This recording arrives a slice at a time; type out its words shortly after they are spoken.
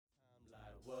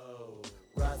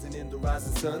Living in the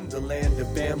rising sun, the land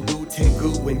of bamboo,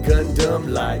 Tengu, and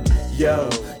Gundam. Like, yo,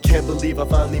 can't believe I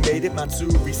finally made it.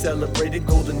 Matsuri celebrated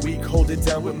Golden Week, hold it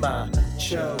down with my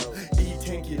cho.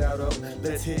 E-Tenki Daro,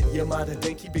 let's hit Yamada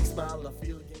Denki, big smile, I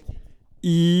feel Genki.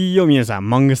 いいよ皆さん、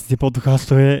マンガステポッドキャス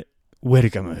トへ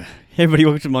Welcome. Hey everybody,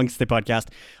 welcome to Manga State Podcast.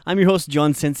 I'm your host,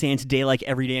 John Sensei, and today, like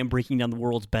every day, I'm breaking down the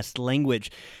world's best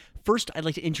language. First, I'd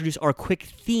like to introduce our quick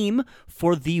theme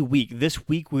for the week. This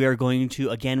week, we are going to,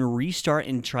 again, restart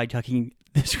and try talking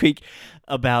this week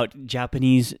about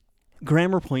Japanese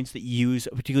grammar points that you use,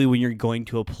 particularly when you're going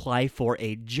to apply for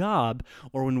a job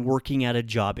or when working at a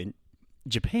job in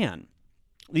Japan.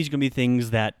 These are going to be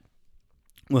things that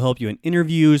will help you in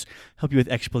interviews, help you with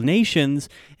explanations,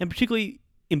 and particularly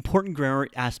important grammar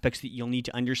aspects that you'll need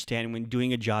to understand when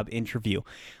doing a job interview.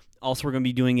 Also, we're going to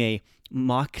be doing a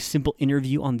mock simple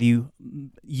interview on the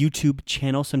YouTube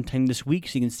channel sometime this week,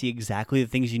 so you can see exactly the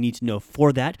things you need to know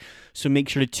for that. So make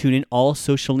sure to tune in. All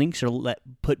social links are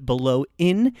put below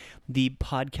in the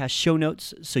podcast show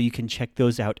notes, so you can check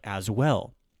those out as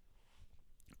well.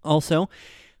 Also,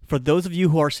 for those of you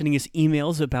who are sending us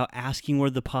emails about asking where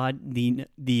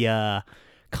the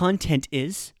content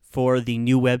is for the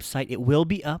new website, it will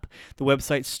be up. The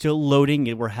website's still loading,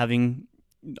 and we're having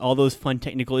all those fun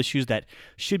technical issues that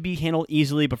should be handled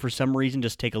easily, but for some reason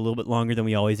just take a little bit longer than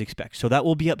we always expect. So that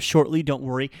will be up shortly. Don't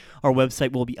worry. Our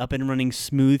website will be up and running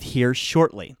smooth here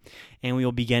shortly, and we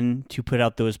will begin to put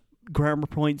out those grammar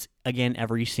points again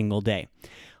every single day.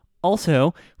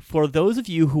 Also, for those of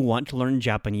you who want to learn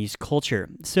Japanese culture,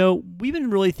 so we've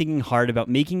been really thinking hard about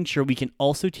making sure we can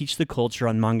also teach the culture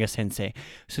on Manga Sensei.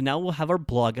 So now we'll have our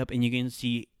blog up, and you can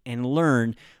see and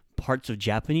learn parts of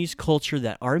Japanese culture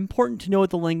that are important to know with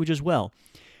the language as well.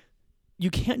 You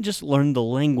can't just learn the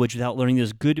language without learning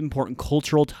those good, important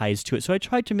cultural ties to it. So I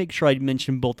tried to make sure I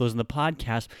mentioned both those in the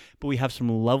podcast, but we have some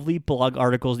lovely blog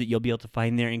articles that you'll be able to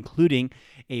find there, including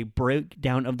a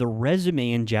breakdown of the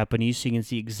resume in Japanese so you can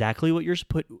see exactly what you're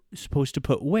supposed to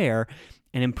put where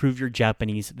and improve your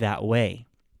Japanese that way.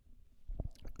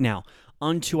 Now,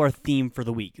 on to our theme for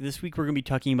the week. This week, we're going to be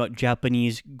talking about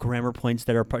Japanese grammar points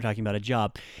that are talking about a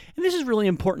job. And this is really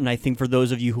important, I think, for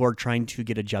those of you who are trying to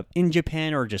get a job in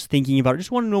Japan or just thinking about it, just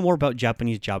want to know more about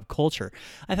Japanese job culture.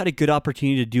 I've had a good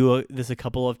opportunity to do this a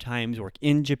couple of times, work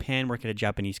in Japan, work at a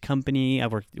Japanese company.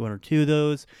 I've worked one or two of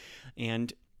those.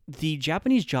 And the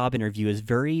Japanese job interview is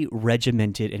very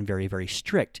regimented and very, very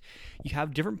strict. You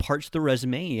have different parts of the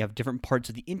resume, and you have different parts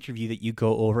of the interview that you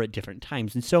go over at different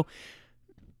times. And so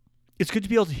it's good to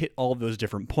be able to hit all of those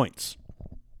different points.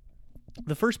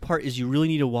 The first part is you really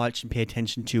need to watch and pay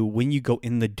attention to when you go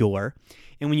in the door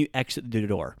and when you exit the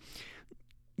door.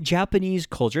 Japanese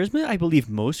culture, as I believe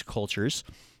most cultures,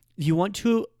 you want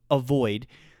to avoid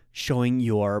showing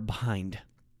your behind.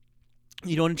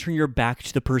 You don't want to turn your back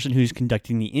to the person who's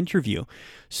conducting the interview.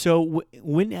 So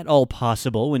when at all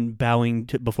possible, when bowing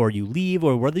before you leave,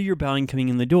 or whether you're bowing coming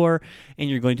in the door and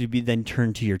you're going to be then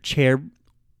turned to your chair,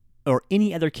 or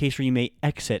any other case where you may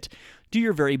exit, do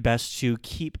your very best to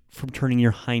keep from turning your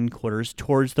hindquarters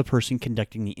towards the person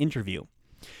conducting the interview.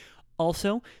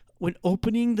 Also, when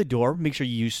opening the door, make sure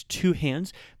you use two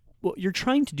hands. What you're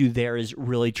trying to do there is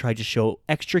really try to show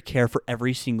extra care for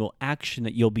every single action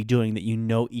that you'll be doing, that you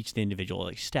know each of the individual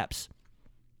steps.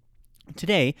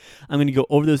 Today, I'm going to go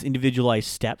over those individualized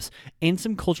steps and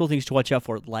some cultural things to watch out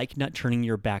for, like not turning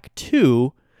your back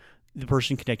to the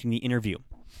person conducting the interview.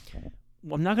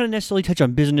 I'm not going to necessarily touch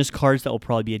on business cards. That will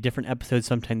probably be a different episode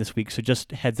sometime this week, so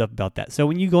just heads up about that. So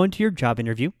when you go into your job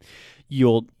interview,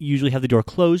 you'll usually have the door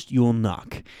closed. You will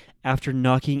knock. After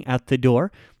knocking at the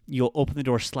door, you'll open the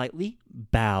door slightly,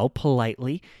 bow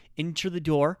politely, enter the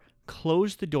door,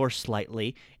 close the door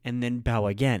slightly, and then bow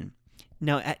again.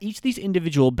 Now, at each of these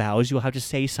individual bows, you'll have to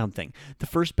say something. The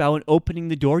first bow in opening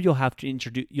the door,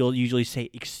 you'll usually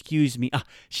say, "Excuse me,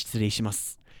 失礼しま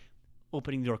す."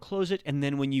 Opening the door, close it, and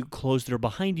then when you close the door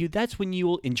behind you, that's when you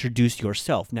will introduce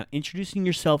yourself. Now, introducing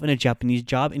yourself in a Japanese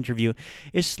job interview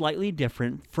is slightly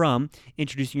different from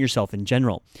introducing yourself in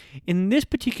general. In this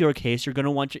particular case, you're going to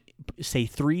want to say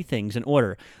three things in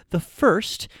order. The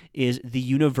first is the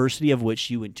university of which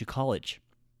you went to college.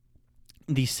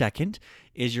 The second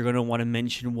is you're going to want to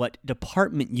mention what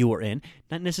department you were in,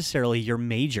 not necessarily your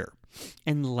major.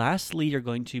 And lastly, you're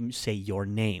going to say your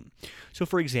name. So,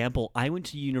 for example, I went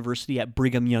to university at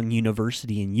Brigham Young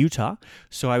University in Utah.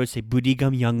 So I would say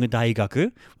Brigham Young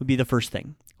Daigaku would be the first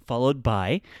thing, followed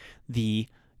by the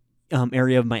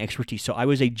area of my expertise. So I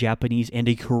was a Japanese and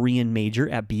a Korean major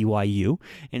at BYU.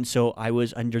 And so I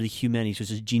was under the humanities, which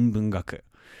is Jinbungaku.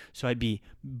 So I'd be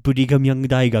Brigham Young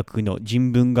Daigaku no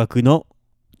Jinbungaku no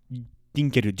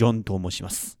Dinkeru John to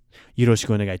moshimasu.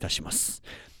 yoroshiku onegai itashimasu.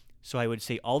 So I would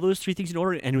say all those three things in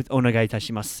order and end with onegai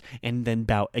itashimasu and then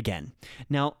bow again.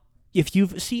 Now, if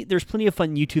you've seen, there's plenty of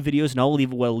fun YouTube videos, and I'll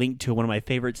leave a link to one of my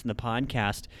favorites in the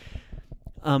podcast,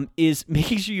 is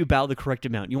making sure you bow the correct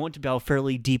amount. You want to bow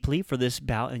fairly deeply for this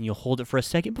bow, and you'll hold it for a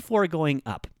second before going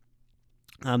up.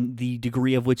 The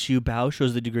degree of which you bow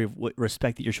shows the degree of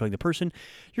respect that you're showing the person.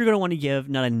 You're going to want to give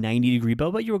not a 90-degree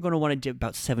bow, but you're going to want to dip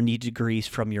about 70 degrees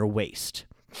from your waist.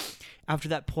 After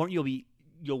that point,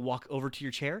 you'll walk over to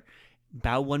your chair,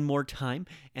 bow one more time,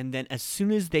 and then as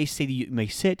soon as they say that you may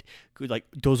sit, like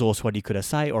dozo oswari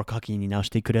kudasai or kaki ni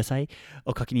naoshite kudasai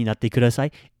or kaki ni natte kudasai,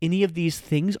 any of these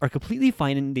things are completely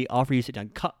fine, and they offer you to sit down.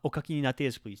 Kaki ni natte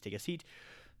is please take a seat,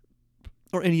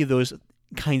 or any of those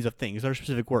kinds of things. There are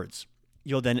specific words.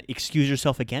 You'll then excuse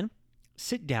yourself again,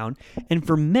 sit down, and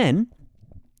for men,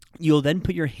 you'll then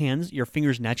put your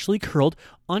fingers naturally curled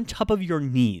on top of your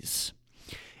knees.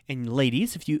 And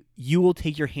ladies, if you will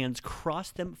take your hands, cross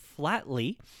them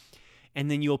flatly, and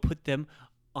then you'll put them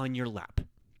on your lap.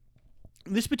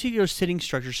 This particular sitting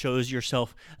structure shows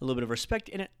yourself a little bit of respect,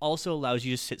 and it also allows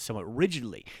you to sit somewhat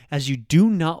rigidly, as you do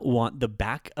not want the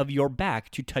back of your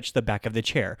back to touch the back of the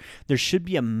chair. There should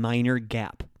be a minor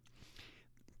gap.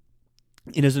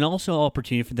 It is also an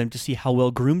opportunity for them to see how well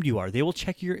groomed you are. They will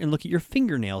check and look at your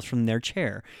fingernails from their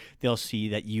chair. They'll see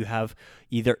that you have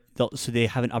so they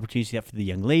have an opportunity to see that for the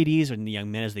young ladies and the young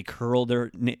men as they curl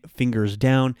their fingers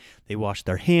down, they wash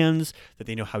their hands, that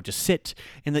they know how to sit,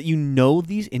 and that you know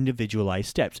these individualized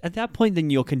steps. At that point, then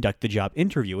you'll conduct the job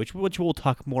interview, which we'll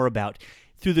talk more about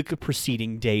through the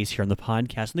preceding days here on the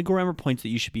podcast, and the grammar points that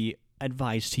you should be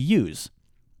advised to use.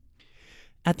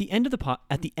 At the end of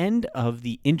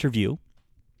the interview,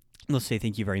 they'll say,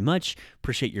 thank you very much,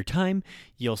 appreciate your time.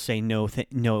 You'll say, no,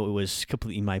 it was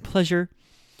completely my pleasure.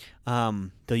 They'll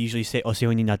usually say, you'll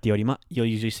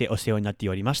usually say, oseo ni natte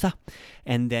yorimashita.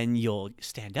 And then you'll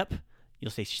stand up.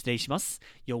 You'll say, shitei shimasu.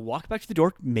 You'll walk back to the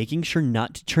door, making sure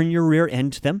not to turn your rear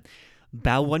end to them.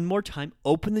 Bow one more time,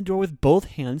 open the door with both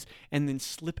hands, and then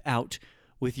slip out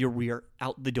with your rear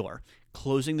out the door.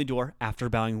 Closing the door after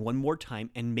bowing one more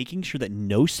time and making sure that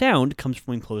no sound comes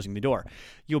from when closing the door.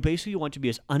 You'll basically want to be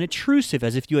as unobtrusive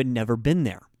as if you had never been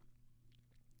there.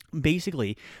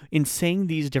 Basically, in saying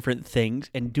these different things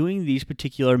and doing these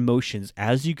particular motions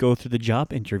as you go through the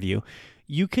job interview,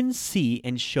 you can see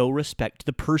and show respect to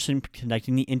the person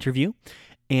conducting the interview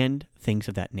and things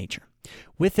of that nature.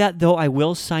 With that, though, I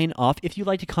will sign off. If you'd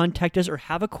like to contact us or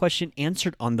have a question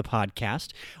answered on the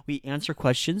podcast, we answer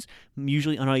questions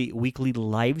usually on a weekly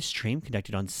live stream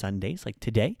conducted on Sundays, like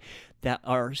today, that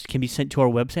can be sent to our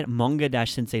website,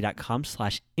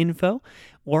 manga-sensei.com/info,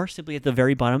 or simply at the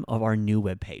very bottom of our new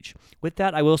webpage. With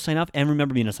that, I will sign off, and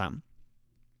remember, 皆さん、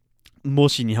も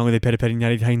し日本語でペラペラにな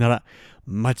りたいなら、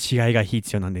間違いが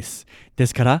必要なんです。で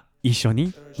すから、一緒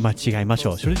に間違えまし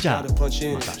ょう。それじゃあ、また。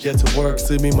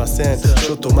すみません、ち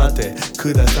ょっと待って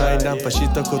ください。ナンパし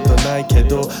たことないけ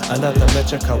ど、あなため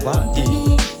ちゃ可愛い。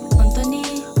本当に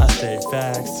I say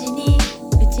facts。う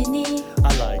ちに